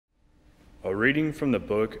A reading from the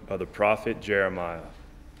book of the prophet Jeremiah.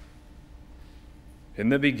 In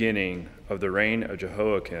the beginning of the reign of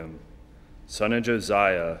Jehoiakim, son of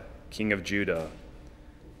Josiah, king of Judah,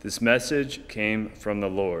 this message came from the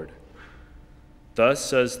Lord. Thus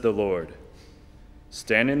says the Lord,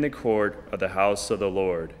 stand in the court of the house of the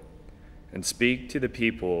Lord, and speak to the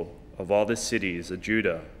people of all the cities of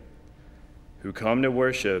Judah, who come to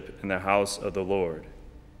worship in the house of the Lord.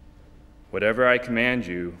 Whatever I command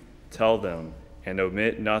you, tell them, and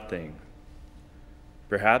omit nothing.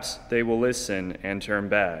 Perhaps they will listen and turn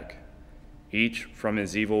back, each from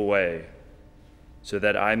his evil way, so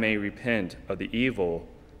that I may repent of the evil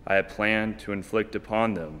I have planned to inflict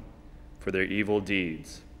upon them for their evil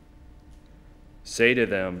deeds. Say to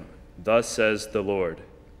them, thus says the Lord,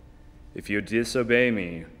 if you disobey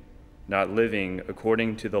me, not living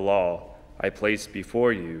according to the law I placed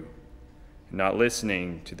before you, not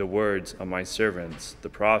listening to the words of my servants, the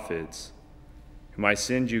prophets, whom I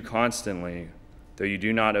send you constantly, though you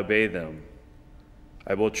do not obey them,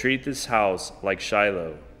 I will treat this house like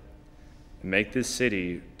Shiloh, and make this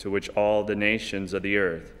city to which all the nations of the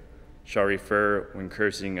earth shall refer when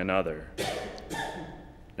cursing another.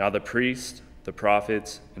 Now the priests, the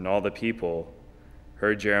prophets, and all the people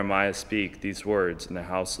heard Jeremiah speak these words in the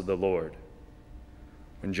house of the Lord.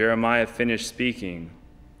 When Jeremiah finished speaking,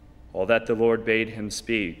 all that the Lord bade him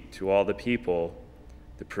speak to all the people,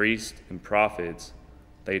 the priests and prophets,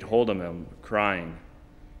 laid hold of him, crying,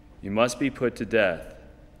 you must be put to death.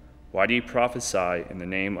 Why do you prophesy in the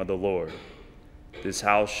name of the Lord? This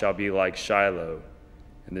house shall be like Shiloh,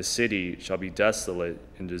 and the city shall be desolate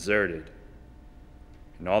and deserted.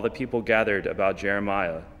 And all the people gathered about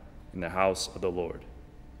Jeremiah in the house of the Lord.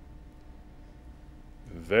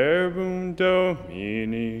 Verbum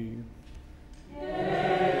Domini.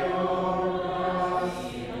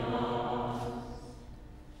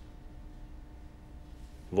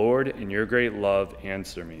 Lord, in your great love,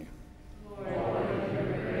 answer me. Lord, in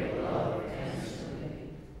your great love, answer me.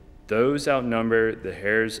 Those outnumber the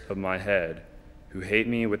hairs of my head, who hate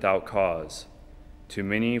me without cause. Too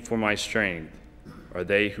many for my strength are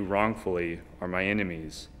they who wrongfully are my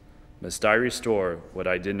enemies. Must I restore what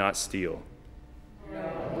I did not steal? Lord, in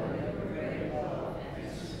your great love,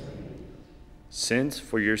 answer me. Since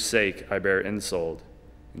for your sake I bear insult,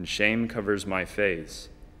 and shame covers my face,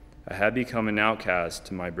 I have become an outcast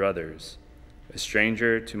to my brothers, a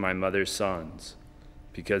stranger to my mother's sons,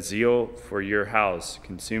 because zeal for your house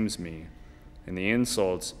consumes me, and the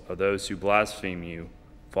insults of those who blaspheme you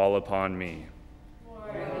fall upon me.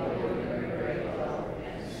 Lord, in your great love,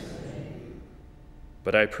 answer me.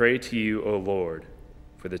 But I pray to you, O Lord,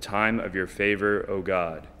 for the time of your favor, O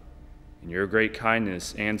God. In your great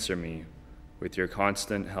kindness answer me with your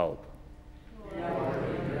constant help. Lord,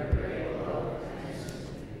 in your great love, answer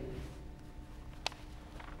me.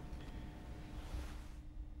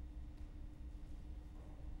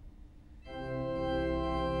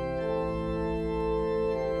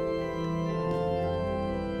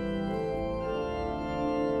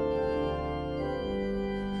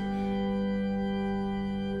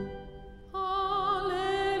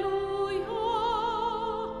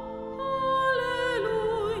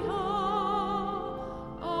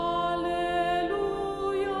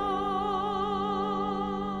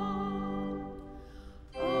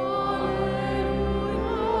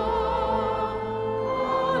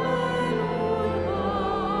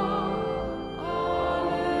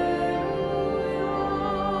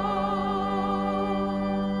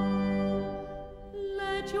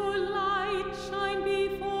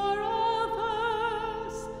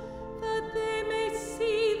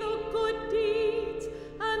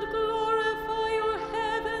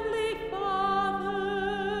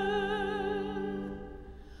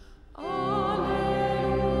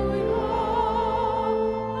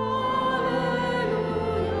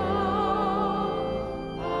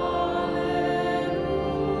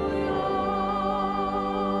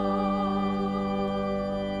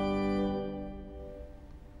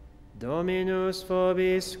 Dominus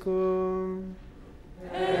vobiscum.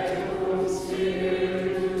 Et cum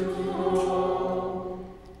spiritu tuo.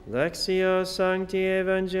 Lectio Sancti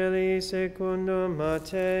Evangelii secundum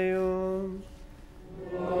Matteum.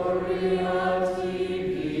 Gloria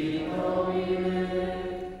tibi,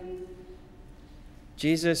 Domine.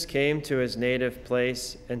 Jesus came to his native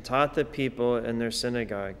place and taught the people in their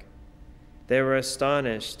synagogue. They were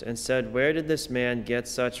astonished and said, where did this man get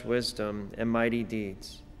such wisdom and mighty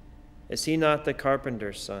deeds? Is he not the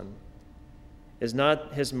carpenter's son? Is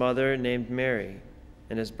not his mother named Mary,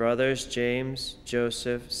 and his brothers James,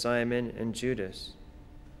 Joseph, Simon, and Judas?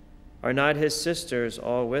 Are not his sisters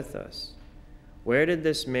all with us? "Where did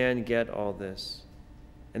this man get all this?"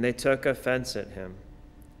 And they took offense at him.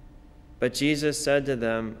 But Jesus said to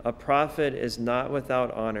them, "A prophet is not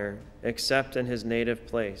without honor except in his native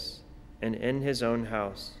place and in his own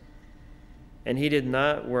house." And he did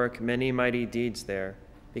not work many mighty deeds there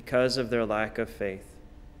because of their lack of faith.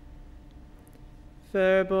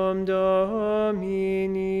 Verbum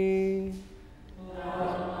Domini.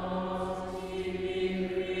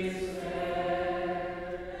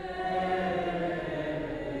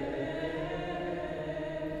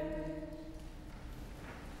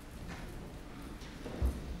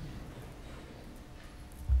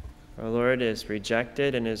 Our Lord is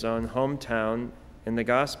rejected in his own hometown in the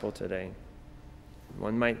gospel today.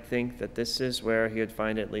 One might think that this is where he would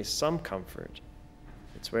find at least some comfort.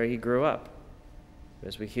 It's where he grew up.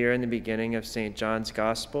 As we hear in the beginning of St. John's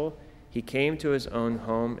Gospel, he came to his own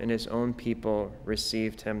home, and his own people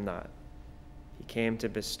received him not. He came to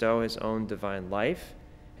bestow his own divine life,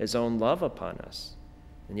 his own love upon us,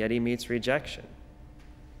 and yet he meets rejection.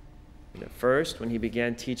 And at first, when he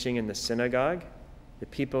began teaching in the synagogue, the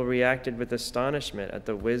people reacted with astonishment at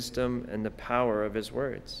the wisdom and the power of his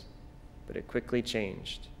words, but it quickly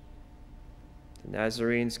changed. The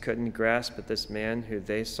Nazarenes couldn't grasp that this man who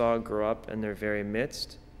they saw grow up in their very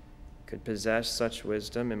midst could possess such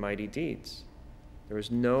wisdom and mighty deeds. There was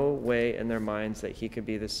no way in their minds that he could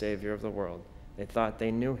be the Savior of the world. They thought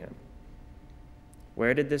they knew him.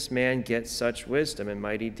 Where did this man get such wisdom and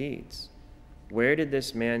mighty deeds? Where did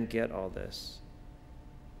this man get all this?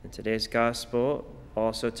 And today's gospel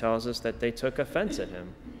also tells us that they took offense at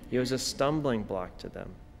him. He was a stumbling block to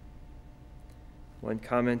them. One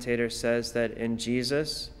commentator says that in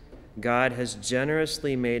Jesus, God has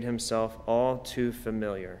generously made himself all too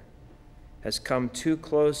familiar, has come too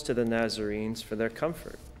close to the Nazarenes for their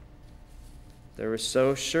comfort. They were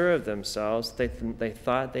so sure of themselves, they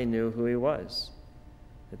thought they knew who he was,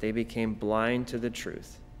 that they became blind to the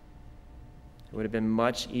truth. It would have been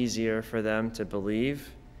much easier for them to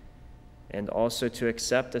believe and also to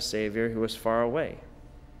accept a Savior who was far away,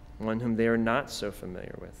 one whom they are not so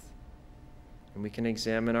familiar with. And we can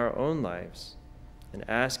examine our own lives and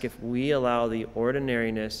ask if we allow the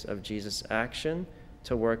ordinariness of Jesus' action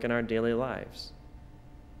to work in our daily lives.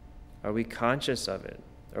 Are we conscious of it?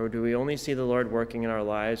 Or do we only see the Lord working in our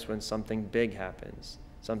lives when something big happens,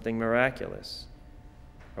 something miraculous,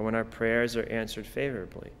 or when our prayers are answered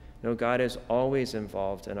favorably? No, God is always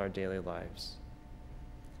involved in our daily lives.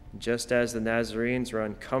 Just as the Nazarenes were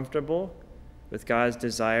uncomfortable with God's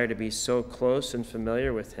desire to be so close and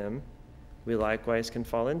familiar with him, we likewise can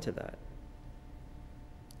fall into that.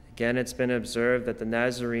 Again, it's been observed that the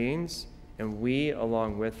Nazarenes, and we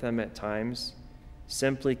along with them at times,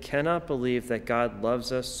 simply cannot believe that God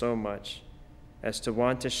loves us so much as to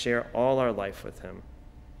want to share all our life with him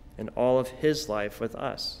and all of his life with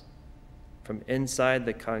us, from inside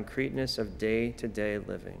the concreteness of day-to-day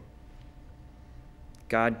living.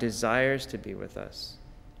 God desires to be with us,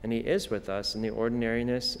 and he is with us in the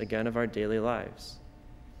ordinariness, again, of our daily lives.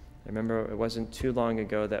 I remember it wasn't too long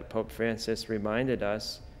ago that Pope Francis reminded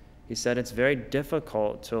us, he said it's very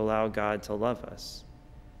difficult to allow God to love us.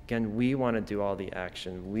 Again, we want to do all the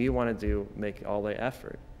action. We want to make all the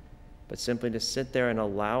effort. But simply to sit there and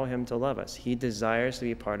allow him to love us. He desires to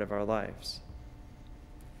be part of our lives.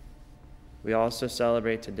 We also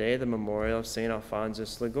celebrate today the memorial of St.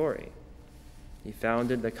 Alphonsus Liguori. He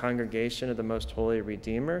founded the Congregation of the Most Holy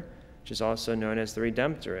Redeemer, which is also known as the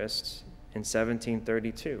Redemptorists, in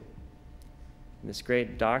 1732. And this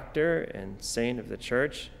great doctor and saint of the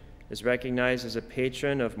Church is recognized as a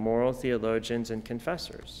patron of moral theologians and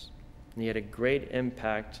confessors. And he had a great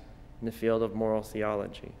impact in the field of moral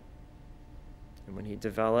theology. And when he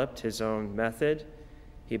developed his own method,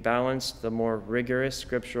 he balanced the more rigorous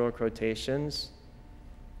scriptural quotations,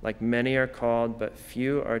 like many are called but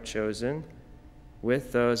few are chosen,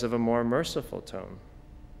 with those of a more merciful tone,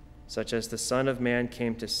 such as the Son of Man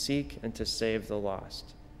came to seek and to save the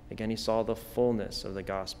lost. Again, he saw the fullness of the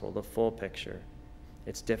gospel, the full picture.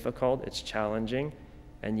 It's difficult, it's challenging,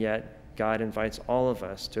 and yet God invites all of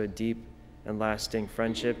us to a deep and lasting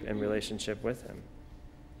friendship and relationship with him.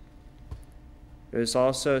 It was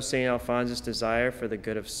also St. Alphonsus' desire for the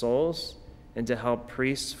good of souls and to help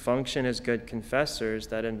priests function as good confessors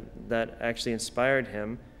that actually inspired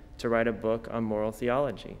him to write a book on moral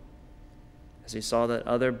theology, as he saw that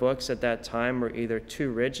other books at that time were either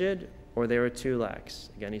too rigid or they were too lax.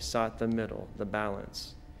 Again, he sought the middle, the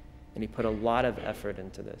balance, and he put a lot of effort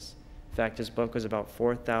into this. In fact, his book was about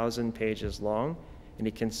 4,000 pages long, and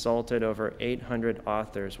he consulted over 800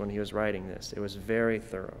 authors when he was writing this. It was very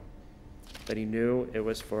thorough, but he knew it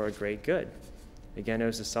was for a great good. Again, it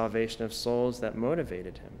was the salvation of souls that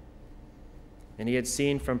motivated him. And he had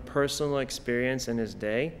seen from personal experience in his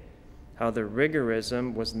day how the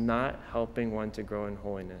rigorism was not helping one to grow in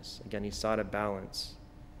holiness. Again, he sought a balance.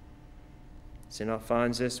 St.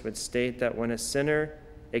 Alphonsus would state that when a sinner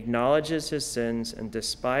acknowledges his sins and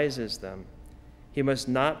despises them, he must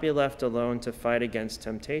not be left alone to fight against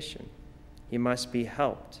temptation. He must be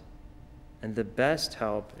helped. And the best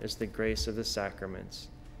help is the grace of the sacraments.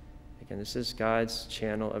 Again, this is God's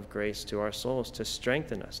channel of grace to our souls, to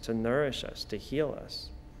strengthen us, to nourish us, to heal us,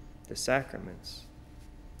 the sacraments.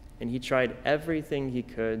 And he tried everything he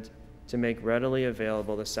could to make readily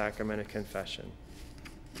available the sacrament of confession.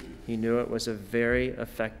 He knew it was a very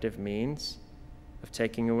effective means of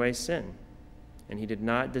taking away sin, and he did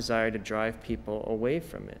not desire to drive people away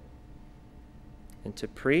from it. And to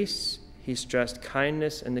priests, he stressed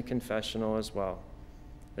kindness in the confessional as well,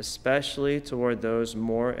 especially toward those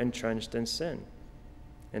more entrenched in sin,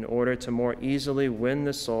 in order to more easily win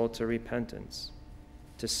the soul to repentance,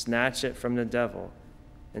 to snatch it from the devil,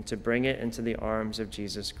 and to bring it into the arms of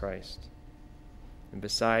Jesus Christ. And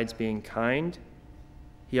besides being kind,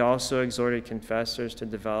 he also exhorted confessors to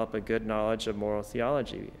develop a good knowledge of moral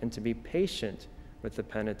theology and to be patient with the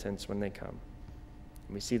penitents when they come.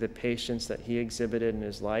 And we see the patience that he exhibited in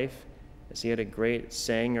his life as he had a great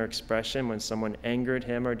saying or expression when someone angered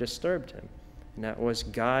him or disturbed him. And that was,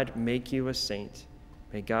 God, make you a saint.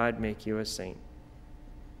 May God make you a saint.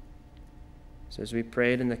 So as we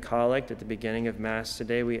prayed in the collect at the beginning of Mass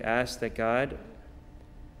today, we ask that God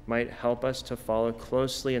might help us to follow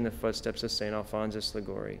closely in the footsteps of St. Alphonsus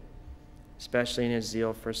Liguori, especially in his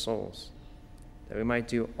zeal for souls, that we might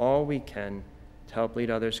do all we can to help lead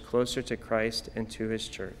others closer to Christ and to his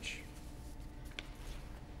church.